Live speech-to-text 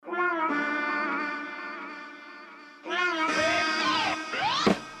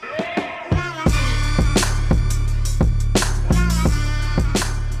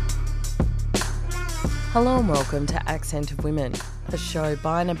Hello and welcome to Accent of Women, a show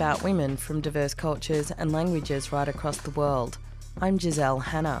by and about women from diverse cultures and languages right across the world. I'm Giselle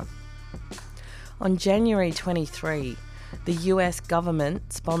Hanna. On January 23, the US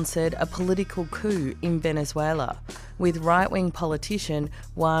government sponsored a political coup in Venezuela, with right-wing politician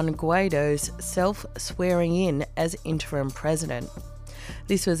Juan Guaido's self-swearing in as interim president.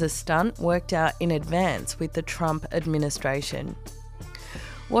 This was a stunt worked out in advance with the Trump administration.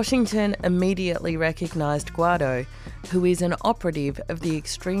 Washington immediately recognised Guaido, who is an operative of the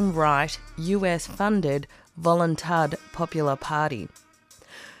extreme right US-funded Voluntad Popular Party.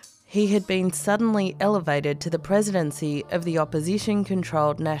 He had been suddenly elevated to the presidency of the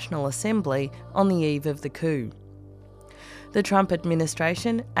opposition-controlled National Assembly on the eve of the coup. The Trump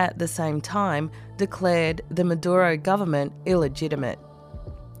administration, at the same time, declared the Maduro government illegitimate.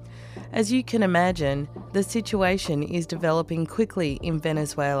 As you can imagine, the situation is developing quickly in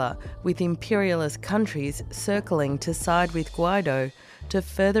Venezuela, with imperialist countries circling to side with Guaido to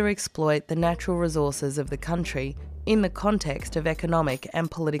further exploit the natural resources of the country in the context of economic and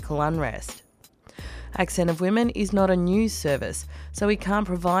political unrest. Accent of Women is not a news service, so we can't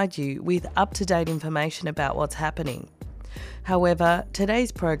provide you with up-to-date information about what's happening. However,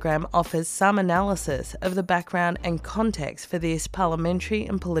 today's program offers some analysis of the background and context for this parliamentary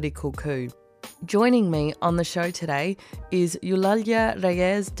and political coup. Joining me on the show today is Eulalia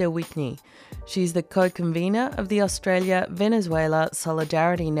Reyes de Whitney. She's the co-convener of the Australia-Venezuela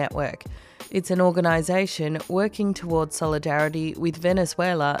Solidarity Network. It's an organisation working towards solidarity with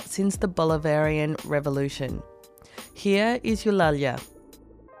Venezuela since the Bolivarian Revolution. Here is Eulalia.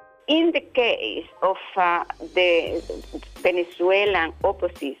 In the case of the Venezuelan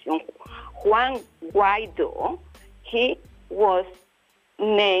opposition, Juan Guaido, he was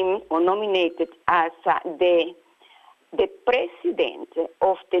named or nominated as the president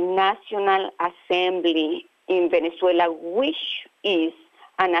of the National Assembly in Venezuela, which is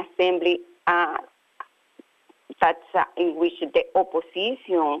an assembly in which the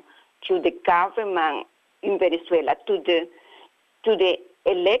opposition to the government in Venezuela, to the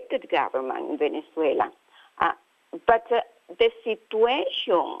elected government in Venezuela. But the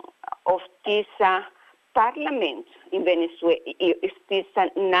situation of this parliament in Venezuela, this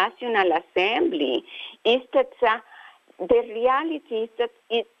National Assembly, is that the reality is that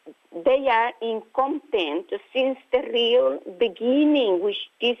they are incompetent since the real beginning, which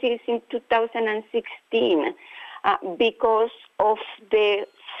this is in 2016, because of the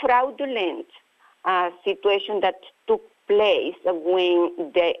fraudulent situation that took place when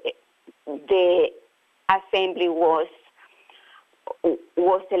the assembly was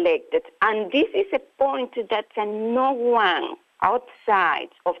elected. And this is a point that no one outside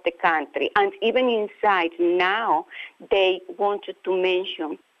of the country and even inside now they wanted to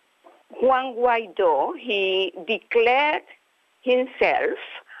mention. Juan Guaido, he declared himself,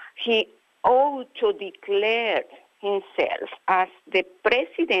 he auto-declared himself as the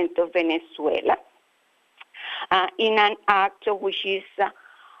president of Venezuela, in an act which is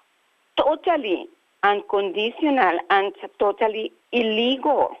totally unconditional and totally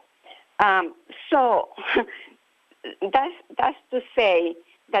illegal. So that's to say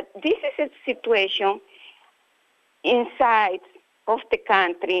that this is a situation inside of the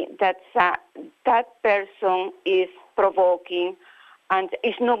country that that person is provoking and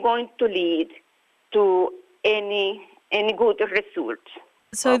is not going to lead to any good result.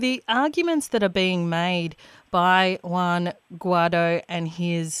 So the arguments that are being made by Juan Guaido and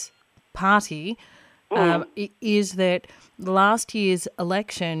his party is that last year's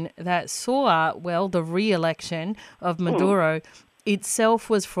election that saw, the re-election of Maduro itself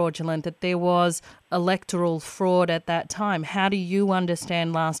was fraudulent, that there was electoral fraud at that time. How do you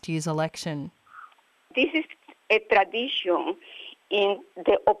understand last year's election? This is a tradition in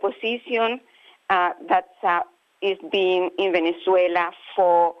the opposition that is being in Venezuela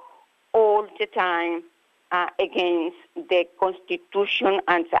for all the time against the constitution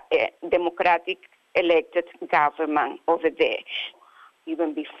and democratic elected government over there.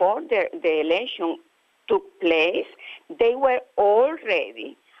 Even before the election took place, they were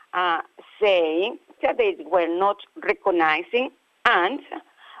already saying that they were not recognizing, and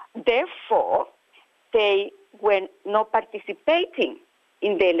therefore they were not participating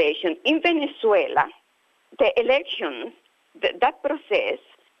in the election. In Venezuela, the elections, that process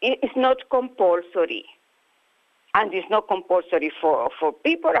is not compulsory. And it's not compulsory for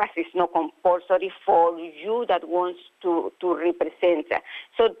people, as it's not compulsory for you that wants to represent.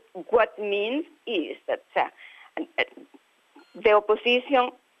 So what means is that the opposition,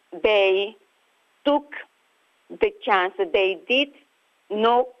 they took the chance. They did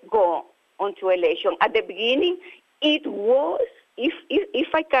not go on to election. At the beginning, it was,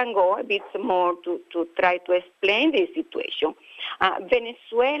 if I can go a bit more to try to explain the situation,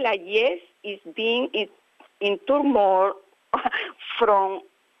 Venezuela, yes, is being in turmoil from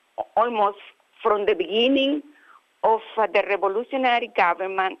almost from the beginning of the revolutionary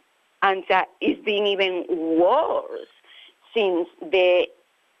government, and it's been even worse since the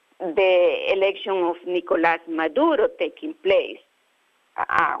election of Nicolás Maduro taking place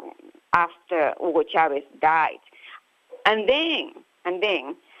after Hugo Chavez died. And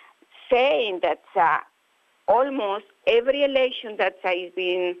then saying that almost every election that is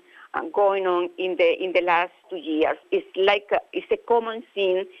been going on in the last 2 years is it's a common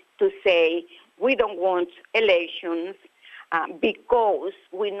thing to say we don't want elections because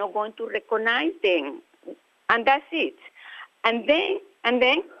we're not going to recognize them, and that's it. And then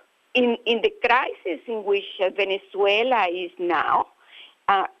in the crisis in which Venezuela is now,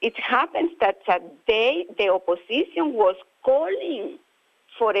 it happens that the opposition was calling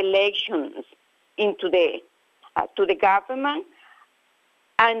for elections into to the government,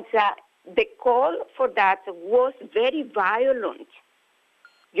 and the call for that was very violent,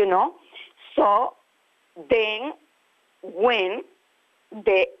 you know. So then, when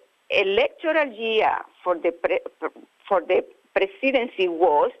the electoral year for the presidency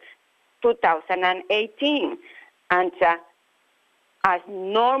was 2018, and as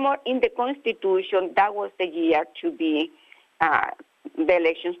normal in the Constitution, that was the year to be the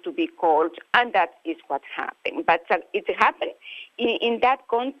elections to be called, and that is what happened. But it happened in that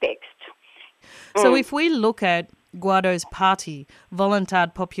context. So if we look at Guaido's party,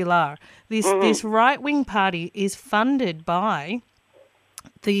 Voluntad Popular, this right-wing party is funded by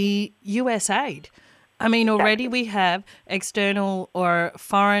the US aid. I mean, already we have external or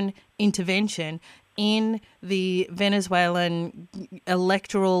foreign intervention in the Venezuelan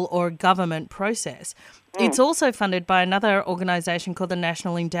electoral or government process. It's also funded by another organization called the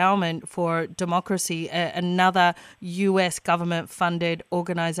National Endowment for Democracy, another US government-funded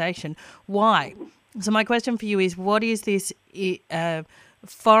organization. Why? So my question for you is, what is this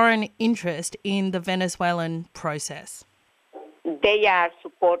foreign interest in the Venezuelan process? They are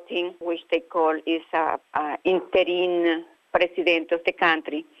supporting, which they call is interim president of the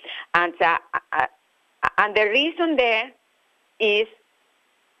country. And the reason there is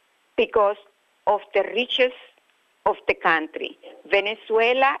because of the riches of the country.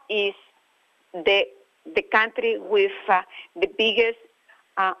 Venezuela is the country with the biggest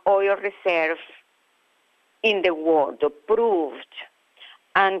oil reserve in the world, approved.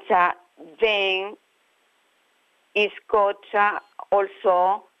 And then it's got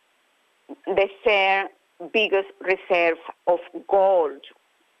also the third biggest reserve of gold,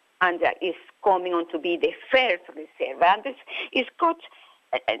 and is coming on to be the first reserve. And it's got,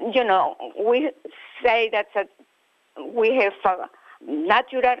 we say that we have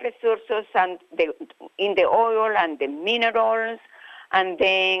natural resources and in the oil and the minerals, and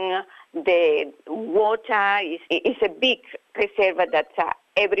then the water is a big reserve that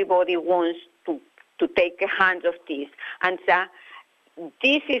everybody wants to take a hand of this. And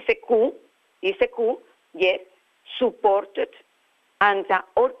this is a coup, yes, supported and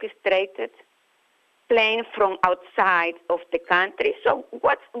orchestrated, playing from outside of the country. So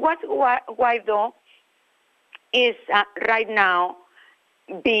what Guaido is right now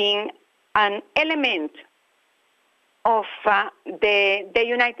being an element of the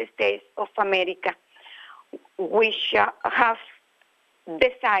United States of America, which have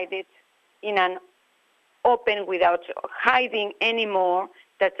decided in an open, without hiding anymore,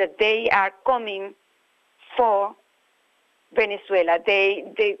 that they are coming for Venezuela.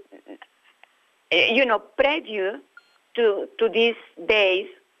 They previous to this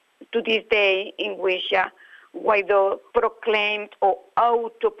day in which Guaido proclaimed or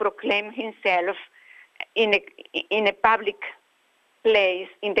auto-proclaimed himself in a public place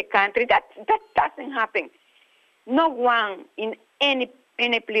in the country. That doesn't happen. No one in any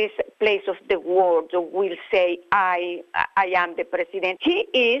place of the world will say, I am the president. He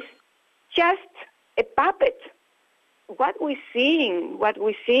is just a puppet. What we're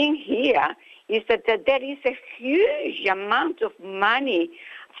seeing here is that there is a huge amount of money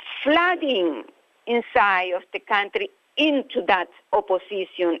flooding inside of the country into that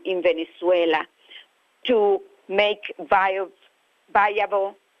opposition in Venezuela to make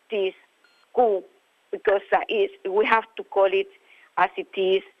viable this coup, because we have to call it as it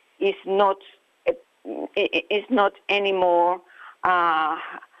is. It's not anymore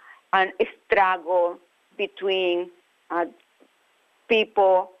an struggle between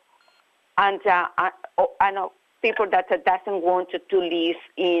people and people that doesn't want to live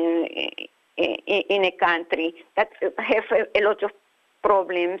in a country that have a lot of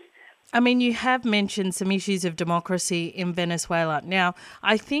problems. I mean, you have mentioned some issues of democracy in Venezuela. Now,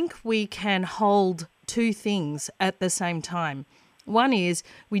 I think we can hold two things at the same time. One is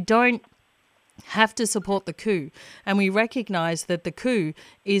we don't have to support the coup, and we recognise that the coup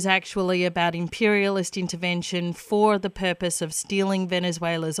is actually about imperialist intervention for the purpose of stealing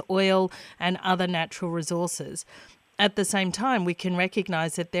Venezuela's oil and other natural resources. At the same time, we can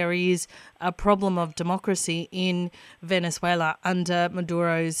recognise that there is a problem of democracy in Venezuela under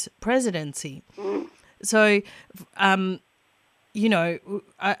Maduro's presidency. So, I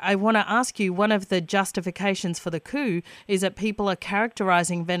want to ask you, one of the justifications for the coup is that people are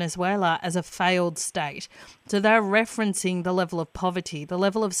characterising Venezuela as a failed state. So they're referencing the level of poverty, the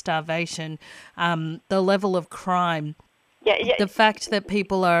level of starvation, the level of crime. The fact that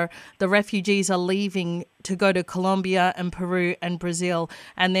the refugees are leaving to go to Colombia and Peru and Brazil,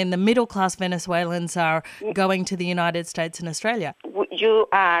 and then the middle-class Venezuelans are going to the United States and Australia. You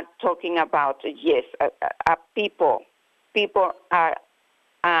are talking about, yes, people are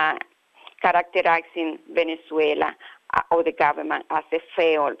characterizing Venezuela or the government as a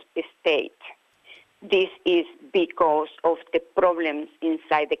failed state. This is because of the problems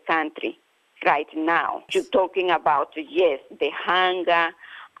inside the country right now. You're talking about, yes, the hunger,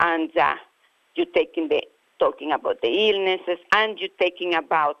 and you're talking about the illnesses, and you're talking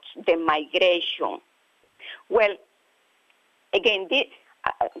about the migration. Well, again,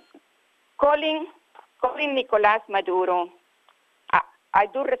 calling Nicolás Maduro, I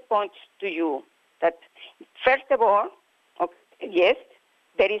do respond to you that, first of all, okay, yes,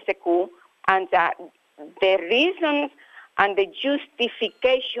 there is a coup, and the reasons and the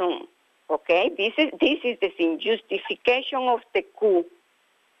justification, okay, this is the thing, justification of the coup.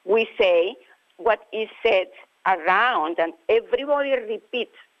 We say what is said around, and everybody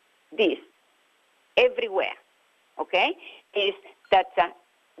repeats this everywhere, okay, is that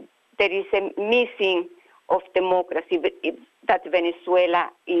there is a missing of democracy, that Venezuela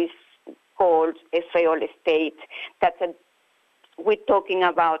is called a failed state, that we're talking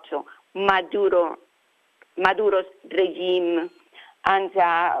about Maduro's regime, and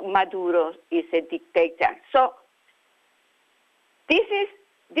Maduro is a dictator. So this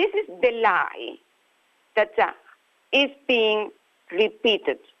is the lie that is being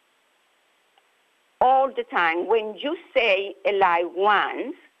repeated all the time. When you say a lie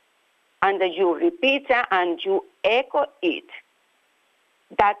once, and you repeat it and you echo it,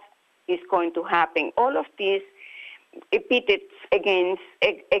 that is going to happen. All of this repeated against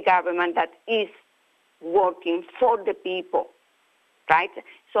a government that is working for the people, right?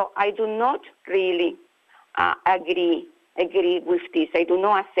 So I do not really agree with this. I do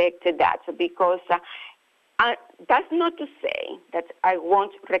not accept that, because that's not to say that I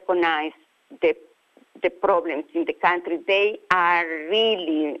won't recognize the problems in the country. They are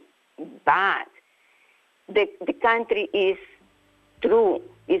really bad. The country is through.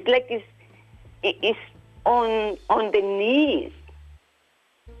 It's like it's on the knees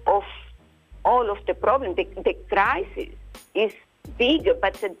of all of the problems. The crisis is bigger,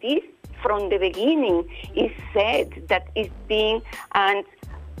 but this from the beginning is said that it's being and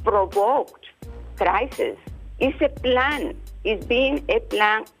provoked crisis. It's a plan. It's being a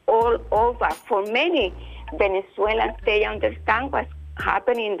plan all over. For many Venezuelans, they understand what's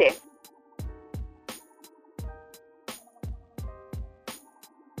happening there.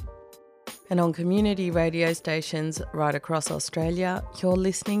 And on community radio stations right across Australia, you're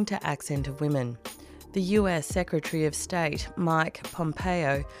listening to Accent of Women. The US Secretary of State, Mike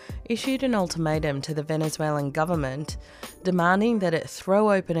Pompeo, issued an ultimatum to the Venezuelan government demanding that it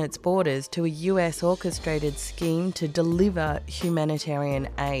throw open its borders to a US-orchestrated scheme to deliver humanitarian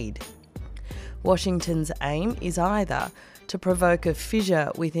aid. Washington's aim is either to provoke a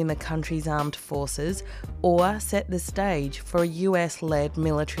fissure within the country's armed forces or set the stage for a US-led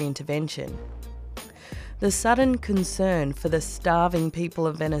military intervention. The sudden concern for the starving people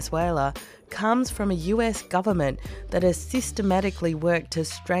of Venezuela comes from a US government that has systematically worked to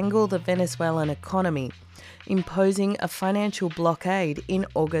strangle the Venezuelan economy, imposing a financial blockade in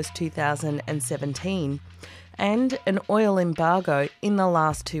August 2017 and an oil embargo in the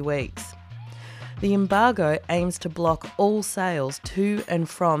last 2 weeks. The embargo aims to block all sales to and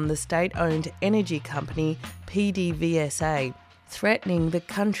from the state-owned energy company PDVSA, threatening the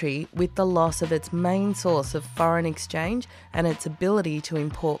country with the loss of its main source of foreign exchange and its ability to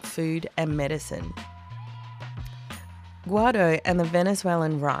import food and medicine. Guaido and the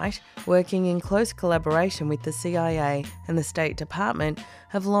Venezuelan right, working in close collaboration with the CIA and the State Department,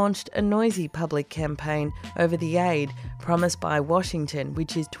 have launched a noisy public campaign over the aid promised by Washington,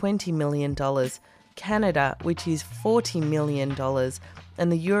 which is $20 million, Canada, which is $40 million,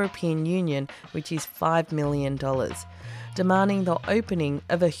 and the European Union, which is $5 million, demanding the opening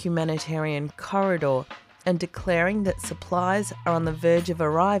of a humanitarian corridor and declaring that supplies are on the verge of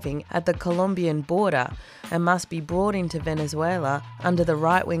arriving at the Colombian border and must be brought into Venezuela under the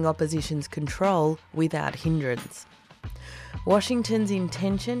right-wing opposition's control without hindrance. Washington's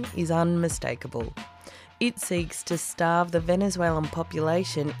intention is unmistakable. It seeks to starve the Venezuelan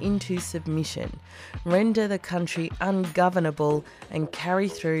population into submission, render the country ungovernable, and carry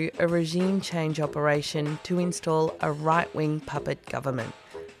through a regime change operation to install a right-wing puppet government.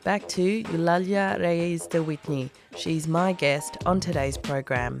 Back to Eulalia Reyes de Whitney. She's my guest on today's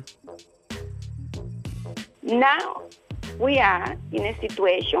program. Now we are in a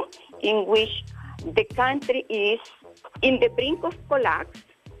situation in which the country is in the brink of collapse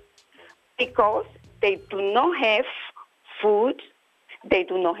because they do not have food, they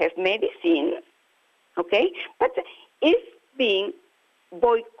do not have medicine, okay? But it's being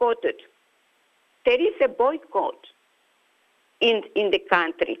boycotted. There is a boycott in the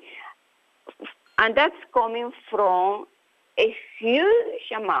country, and that's coming from a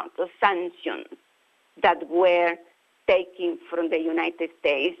huge amount of sanctions that were taken from the United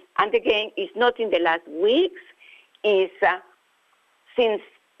States. And again, it's not in the last weeks, it's since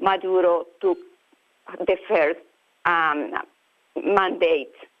Maduro took the first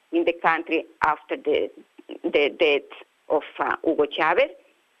mandate in the country after the death of Hugo Chavez.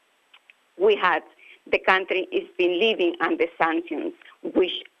 The country has been living under sanctions,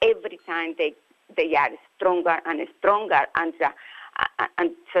 which every time they are stronger and stronger. And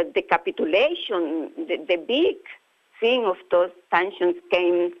so the capitulation, the big thing of those sanctions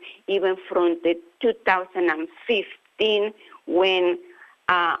came even from the 2015 when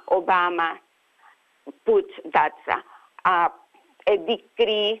Obama put that a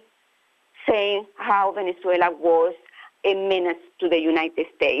decree saying how Venezuela was a menace to the United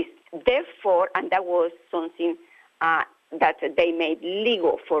States. Therefore, and that was something that they made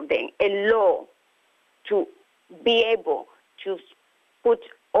legal for them, a law to be able to put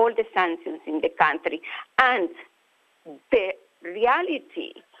all the sanctions in the country. And the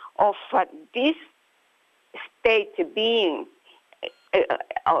reality of this state being,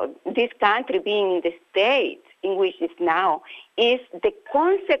 this country being in the state in which it's now, is the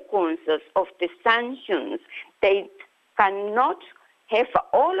consequences of the sanctions. They cannot have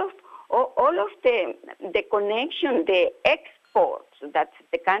all of the connection, the exports that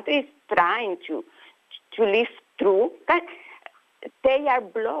the country is trying to live through, that they are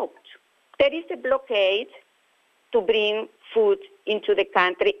blocked. There is a blockade to bring food into the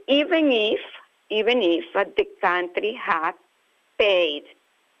country, even if the country had paid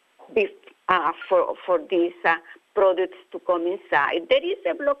for these products to come inside. There is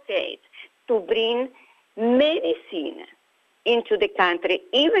a blockade to bring medicine into the country,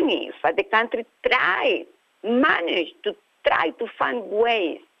 even if the country managed to find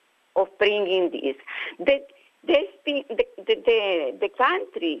ways of bringing this. The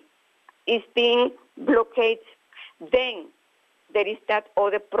country is being blockaded. Then there is that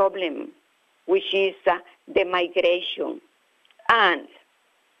other problem, which is the migration. And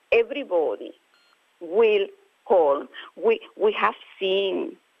everybody will call. We have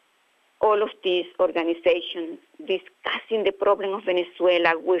seen all of these organizations discussing the problem of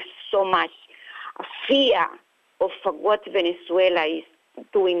Venezuela with so much fear of what Venezuela is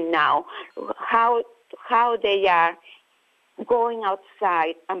doing now, how they are going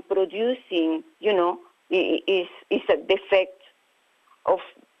outside and producing, is a defect of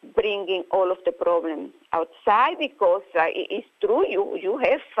bringing all of the problems outside, because it's true, you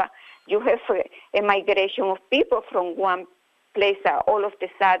have a migration of people from one place all of a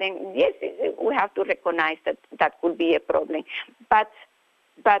sudden. Yes, we have to recognize that could be a problem, but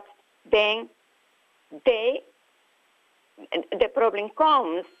then the problem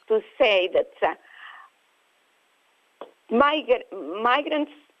comes to say that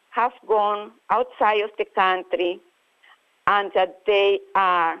migrants have gone outside of the country and that they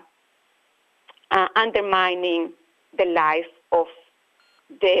are undermining the life of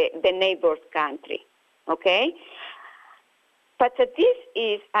the neighbor country, okay? But this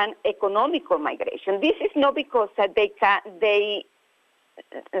is an economical migration. This is not because the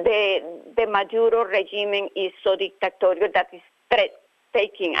Maduro regime is so dictatorial that is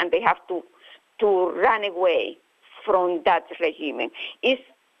threat-taking and they have to run away from that regime. It's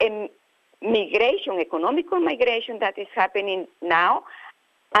migration, economical migration that is happening now,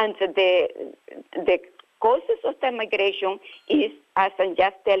 and the causes of the migration is, as I'm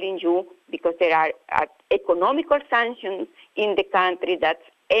just telling you, because there are economical sanctions in the country that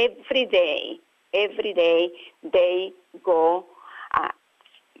every day they go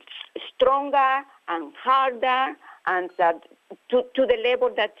stronger and harder, and to the level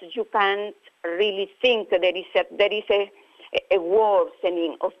that you can't really think there is a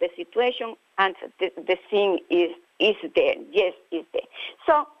worsening of the situation, and the thing is there. Yes, is there.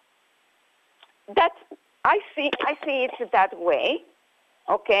 So that I see it that way.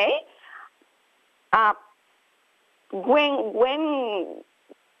 Okay. When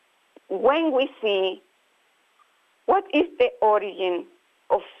we see what is the origin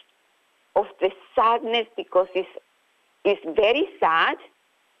of the sadness, because it's very sad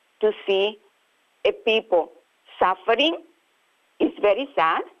to see a people suffering. It's very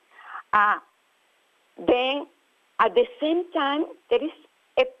sad. Then at the same time, there is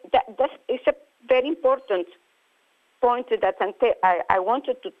that is a very important point that I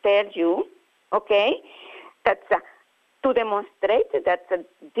wanted to tell you. Okay, that's to demonstrate that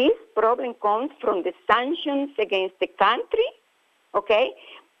this problem comes from the sanctions against the country. Okay,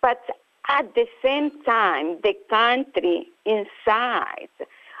 but at the same time, the country inside,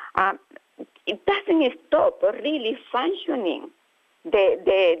 it doesn't stop really functioning.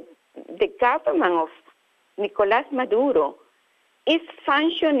 The government of Nicolás Maduro is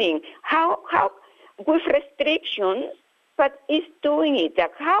functioning. How with restrictions, but is doing it.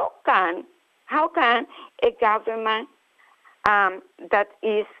 How can a government that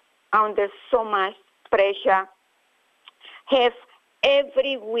is under so much pressure have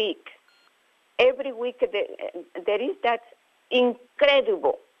every week there is that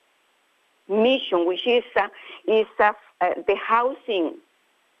incredible mission, which is the housing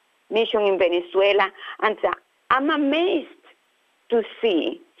mission in Venezuela, and I'm amazed to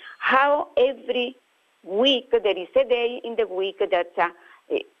see how every week there is a day in the week that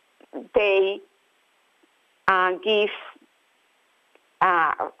they give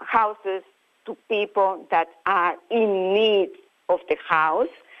houses to people that are in need of the house,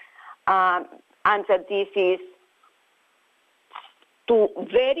 and that this is to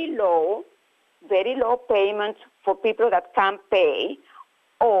very low payments for people that can't pay,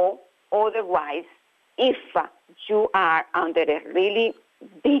 or otherwise, if you are under a really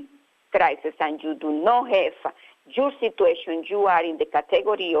big crisis and you do not have your situation, you are in the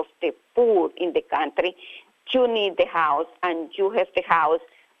category of the poor in the country, you need the house, and you have the house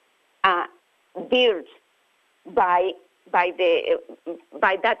built by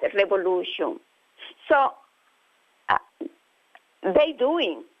that revolution. So they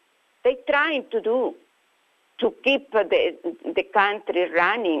trying to keep the country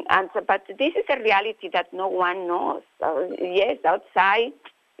running, but this is a reality that no one knows. Yes, outside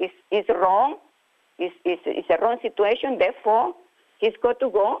is wrong, is a wrong situation. Therefore, he's got to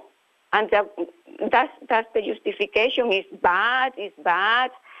go, and that's the justification. It's bad.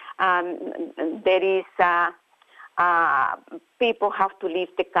 There is people have to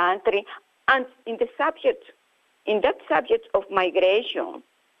leave the country, and in that subject of migration,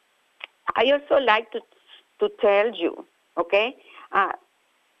 I also like to tell you, okay?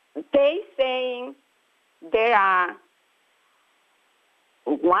 They saying there are,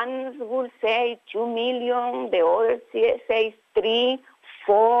 one will say 2 million, the other says 3,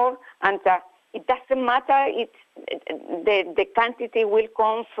 4, and it doesn't matter. The quantity will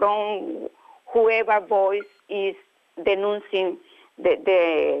come from whoever voice is denouncing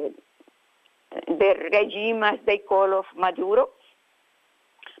the regime, as they call, of Maduro.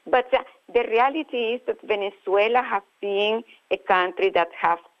 But the reality is that Venezuela has been a country that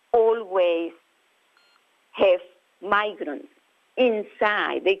has always have migrants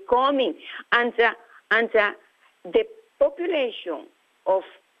inside. They coming, and the population of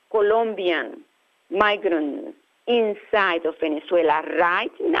Colombian migrants inside of Venezuela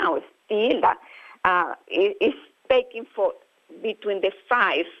right now still is taking for between the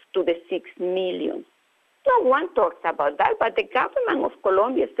 5 to the 6 million. No one talks about that, but the government of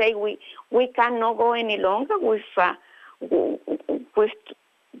Colombia say we cannot go any longer with the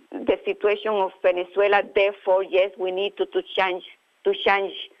situation of Venezuela. Therefore, yes, we need to change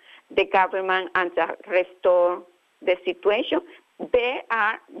the government and restore the situation. They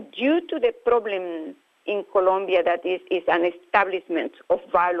are, due to the problem in Colombia that is an establishment of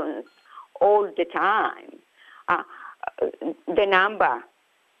violence all the time. The number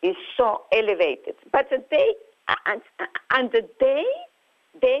is so elevated, but they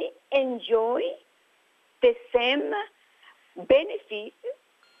enjoy the same benefits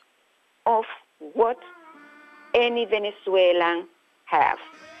of what any Venezuelan have.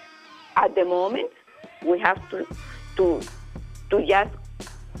 At the moment, we have to just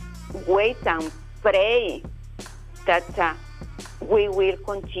wait and pray that we will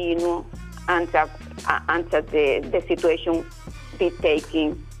continue until the situation be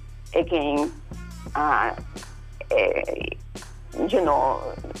taken again,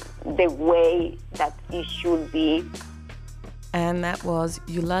 the way that it should be. And that was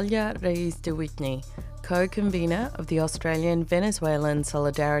Eulalia Reyes de Whitney, co-convener of the Australian Venezuelan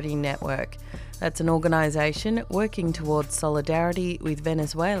Solidarity Network. That's an organisation working towards solidarity with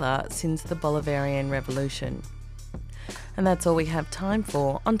Venezuela since the Bolivarian Revolution. And that's all we have time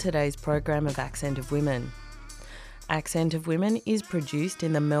for on today's program of Accent of Women. Accent of Women is produced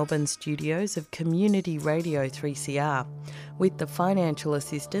in the Melbourne studios of Community Radio 3CR with the financial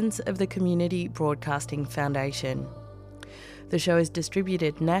assistance of the Community Broadcasting Foundation. The show is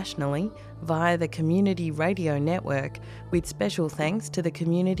distributed nationally via the Community Radio Network with special thanks to the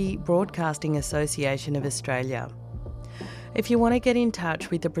Community Broadcasting Association of Australia. If you want to get in touch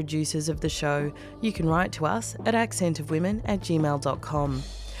with the producers of the show, you can write to us at accentofwomen@gmail.com.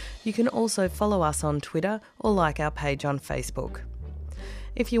 You can also follow us on Twitter or like our page on Facebook.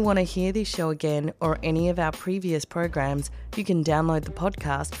 If you want to hear this show again or any of our previous programs, you can download the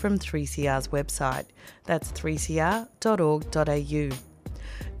podcast from 3CR's website. That's 3cr.org.au.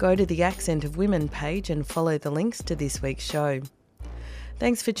 Go to the Accent of Women page and follow the links to this week's show.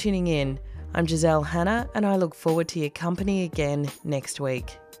 Thanks for tuning in. I'm Giselle Hanna and I look forward to your company again next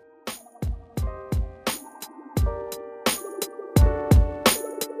week.